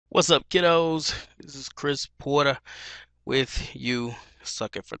What's up, kiddos? This is Chris Porter with you,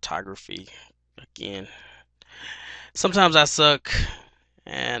 Suck at Photography again. Sometimes I suck,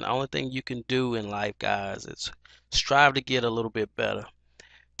 and the only thing you can do in life, guys, is strive to get a little bit better.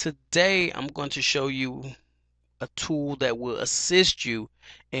 Today, I'm going to show you a tool that will assist you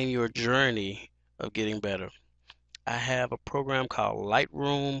in your journey of getting better. I have a program called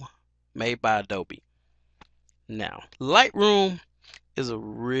Lightroom made by Adobe. Now, Lightroom is a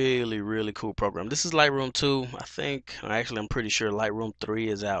really cool program. This is Lightroom 2. I'm pretty sure Lightroom 3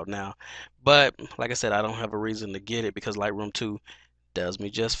 is out now. But like I said, I don't have a reason to get it because Lightroom 2 does me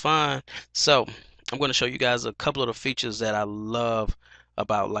just fine. So I'm going to show you guys a couple of the features that I love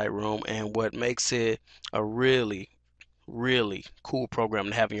about Lightroom and what makes it a really cool program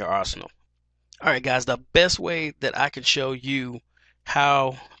to have in your arsenal. Alright guys, the best way that I can show you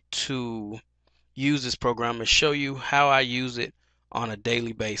how to use this program and show you how I use it on a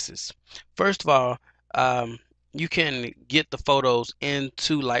daily basis. First of all, um, you can get the photos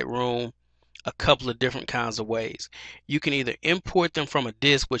into Lightroom a couple of different kinds of ways. You can either import them from a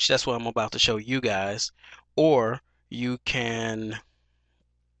disk, which that's what I'm about to show you guys, or you can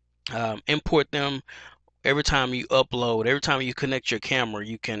import them every time you upload, every time you connect your camera,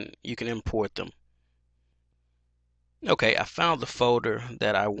 you can import them. Okay, I found the folder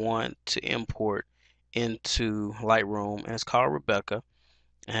that I want to import into Lightroom, and it's called Rebecca.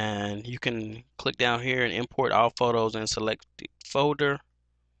 And you can click down here and import all photos and select the folder.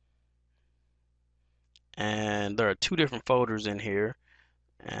 And there are two different folders in here,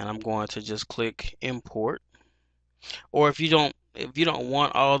 and I'm going to just click import. Or if you don't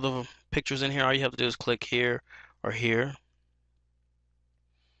want all the pictures in here, all you have to do is click here or here.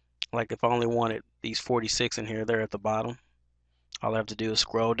 Like if I only wanted these 46 in here, they're at the bottom. All I have to do is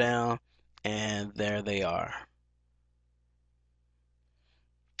scroll down and there they are.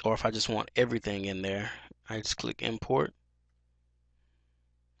 Or if I just want everything in there, I just click import.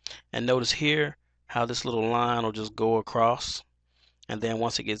 And notice here how this little line will just go across, and then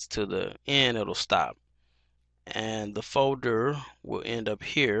once it gets to the end, it'll stop. And the folder will end up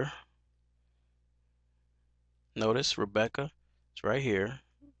here. Notice Rebecca, it's right here.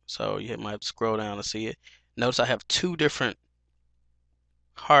 So you might have to scroll down to see it. Notice I have two different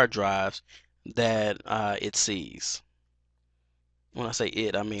hard drives that it sees. When I say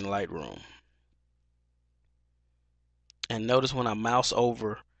it, I mean Lightroom. And notice when I mouse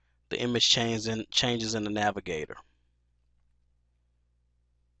over, the image changes in the navigator.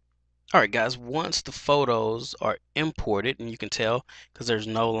 Alright guys, once the photos are imported, and you can tell because there's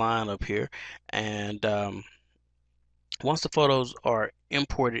no line up here, and once the photos are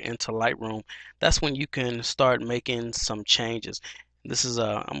imported into Lightroom, that's when you can start making some changes. I'm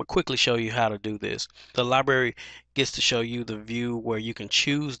gonna quickly show you how to do this. The library gets to show you the view where you can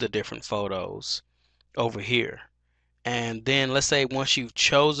choose the different photos over here. And then let's say once you've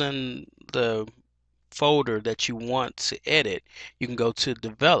chosen the folder that you want to edit, you can go to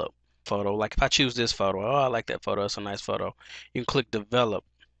develop photo. Like if I choose this photo, oh, I like that photo, it's a nice photo. You can click develop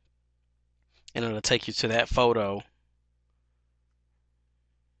and it'll take you to that photo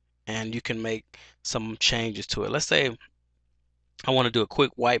and you can make some changes to it. Let's say I want to do a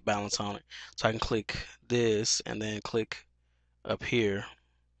quick white balance on it. So I can click this and then click up here.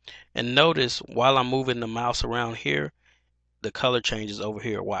 And notice while I'm moving the mouse around here, the color changes over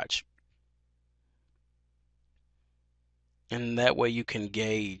here. Watch. And that way you can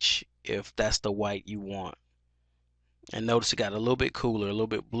gauge if that's the white you want. And notice it got a little bit cooler, a little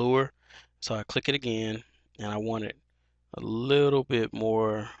bit bluer. So I click it again and I want it a little bit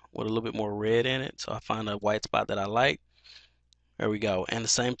more with a little bit more red in it. So I find a white spot that I like. There we go. And the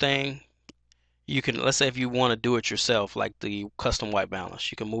same thing, you can, let's say if you want to do it yourself, like the custom white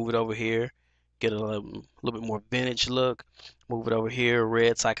balance, you can move it over here, get a little bit more vintage look, move it over here,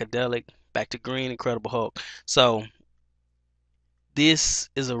 red psychedelic, back to green, Incredible Hulk. So this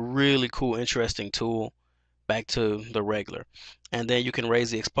is a really cool, interesting tool. Back to the regular, and then you can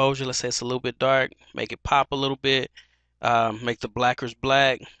raise the exposure. Let's say it's a little bit dark, make it pop a little bit, make the blackers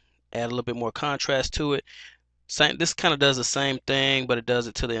black, add a little bit more contrast to it. This kind of does the same thing, but it does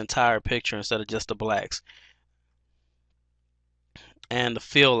it to the entire picture instead of just the blacks. And the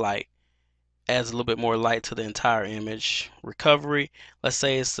fill light adds a little bit more light to the entire image. Recovery, let's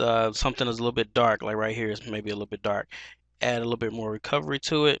say it's something that's a little bit dark, like right here is maybe a little bit dark. Add a little bit more recovery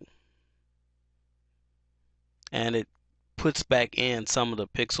to it, and it puts back in some of the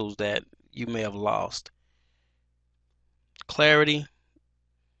pixels that you may have lost. Clarity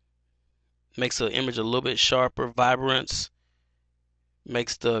makes the image a little bit sharper. Vibrance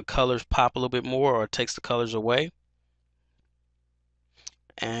makes the colors pop a little bit more or takes the colors away.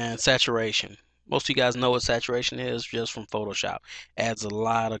 and saturation. Most of you guys know what saturation is just from Photoshop. Adds a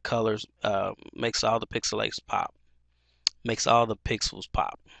lot of colors, makes all the pixelates pop, makes all the pixels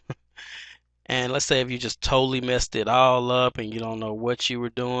pop. And let's say if you just totally messed it all up and you don't know what you were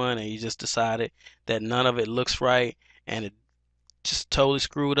doing and you just decided that none of it looks right and it just totally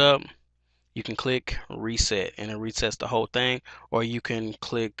screwed up, you can click reset and it resets the whole thing, or you can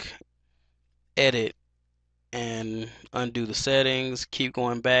click edit and undo the settings, keep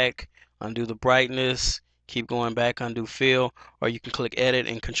going back, undo the brightness, keep going back, undo fill, or you can click edit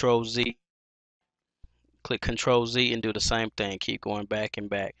and control Z. Click control Z and do the same thing, keep going back and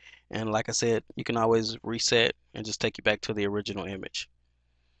back. And like I said, you can always reset and just take you back to the original image.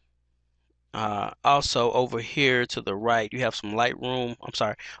 Also over here to the right, you have some Lightroom, I'm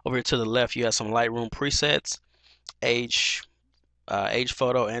sorry, over here to the left, you have some Lightroom presets, age age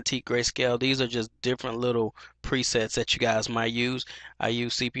photo, antique, grayscale. These are just different little presets that you guys might use. I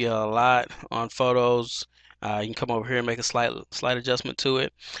use CPL a lot on photos. You can come over here and make a slight adjustment to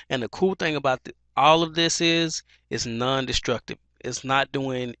it. And the cool thing about all of this is it's non-destructive. It's not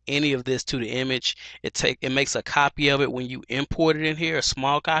doing any of this to the image. It makes a copy of it when you import it in here, a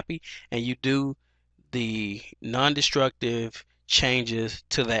small copy, and you do the non-destructive changes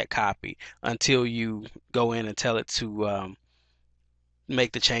to that copy until you go in and tell it to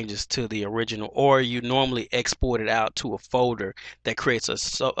make the changes to the original, or you normally export it out to a folder that creates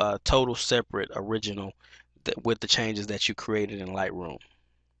a total separate original with the changes that you created in Lightroom.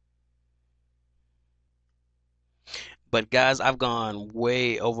 But guys, I've gone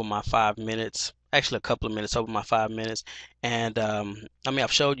way over my 5 minutes, actually a couple of minutes over my 5 minutes, and I mean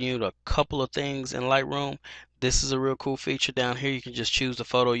I've showed you a couple of things in Lightroom. This is a real cool feature down here. You can just choose the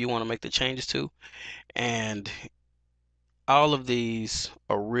photo you want to make the changes to, and all of these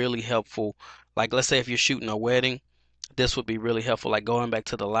are really helpful. Like let's say if you're shooting a wedding, this would be really helpful. Like going back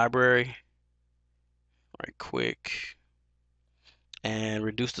to the library right quick and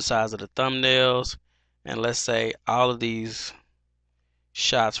reduce the size of the thumbnails. And let's say all of these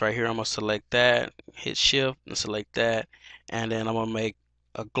shots right here, I'm gonna select that, hit shift and select that, and then I'm gonna make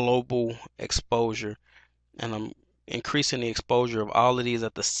a global exposure, and I'm increasing the exposure of all of these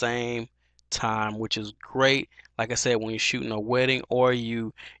at the same time, which is great. Like I said, when you're shooting a wedding, or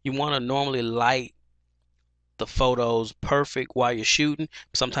you want to normally light the photos perfect while you're shooting,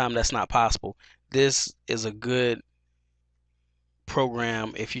 sometimes that's not possible. This is a good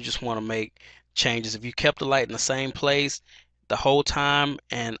program if you just want to make changes. If you kept the light in the same place the whole time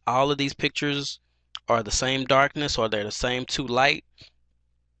and all of these pictures are the same darkness or they're the same too light,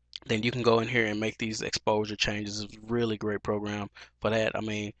 then you can go in here and make these exposure changes. It's a really great program for that. I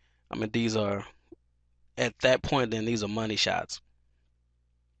mean these are at that point, then these are money shots.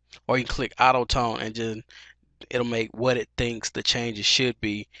 Or you can click auto tone and just it'll make what it thinks the changes should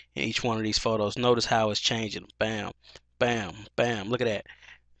be in each one of these photos. Notice how it's changing. Bam, bam, bam. Look at that.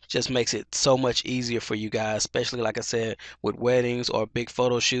 Just makes it so much easier for you guys, especially like I said, with weddings or big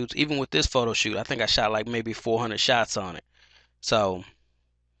photo shoots. Even with this photo shoot, I think I shot like maybe 400 shots on it. So,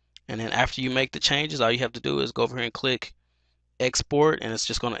 and then after you make the changes, all you have to do is go over here and click export, and it's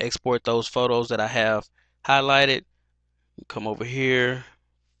just going to export those photos that I have highlighted. Come over here,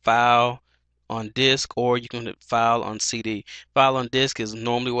 file on disk, or you can hit file on CD. File on disk is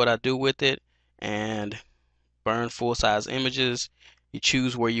normally what I do with it, and burn full size images. You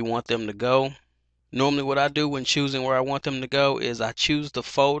choose where you want them to go. Normally what I do when choosing where I want them to go is I choose the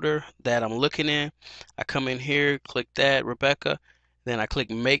folder that I'm looking in. I come in here, click that, Rebecca, then I click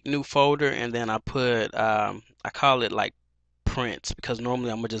make new folder, and then I put I call it like prints, because normally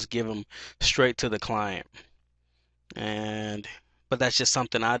I'm gonna just give them straight to the client. And but that's just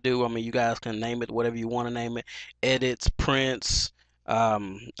something I do. I mean, you guys can name it whatever you want to name it. Edits, prints, I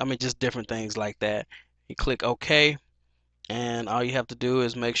mean, just different things like that. You click OK, and all you have to do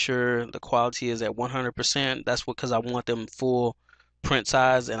is make sure the quality is at 100%. That's because I want them full print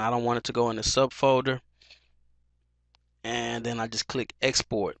size, and I don't want it to go in the subfolder. And then I just click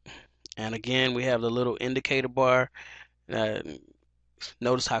export. And again, we have the little indicator bar. Uh,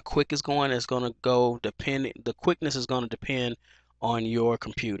 Notice how quick it's going. It's going to go depending, the quickness is going to depend on your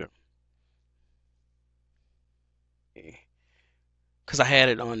computer. Because I had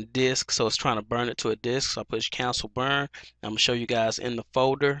it on disk, so it's trying to burn it to a disk. So I push cancel burn. I'm going to show you guys in the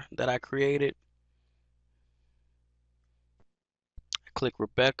folder that I created. Click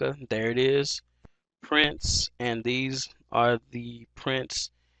Rebecca. There it is. Prints. And these are the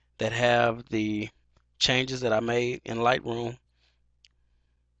prints that have the changes that I made in Lightroom.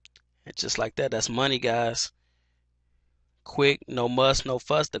 And just like that, that's money, guys. Quick, no muss, no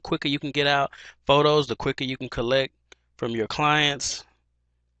fuss. The quicker you can get out photos, the quicker you can collect from your clients.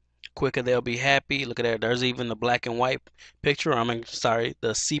 quicker they'll be happy. Look at that. There's even the black and white picture. I mean, sorry,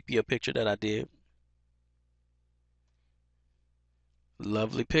 the sepia picture that I did.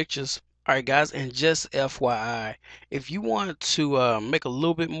 Lovely pictures. All right, guys, and just FYI, if you want to make a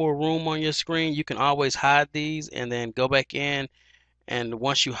little bit more room on your screen, you can always hide these and then go back in. And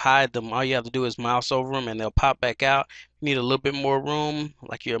once you hide them, all you have to do is mouse over them and they'll pop back out. You need a little bit more room,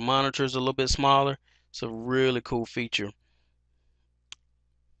 like your monitor's a little bit smaller. It's a really cool feature.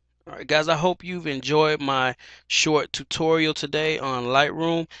 All right, guys, I hope you've enjoyed my short tutorial today on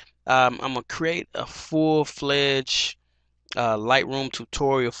Lightroom. I'm gonna create a full-fledged Lightroom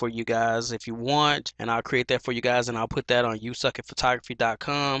tutorial for you guys if you want, and I'll create that for you guys, and I'll put that on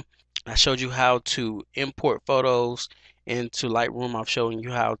yousuckatphotography.com. I showed you how to import photos into Lightroom. I've shown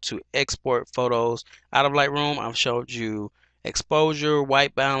you how to export photos out of Lightroom. I've showed you exposure,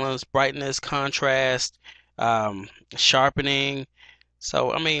 white balance, brightness, contrast, sharpening.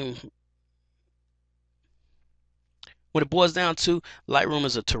 So, I mean, when it boils down to, Lightroom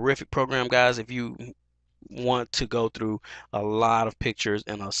is a terrific program, guys, if you want to go through a lot of pictures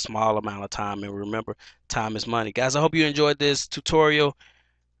in a small amount of time. And remember, time is money. Guys, I hope you enjoyed this tutorial.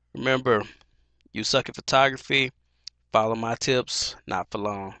 Remember, you suck at photography. Follow my tips, not for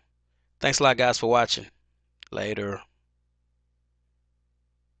long. Thanks a lot, guys, for watching. Later.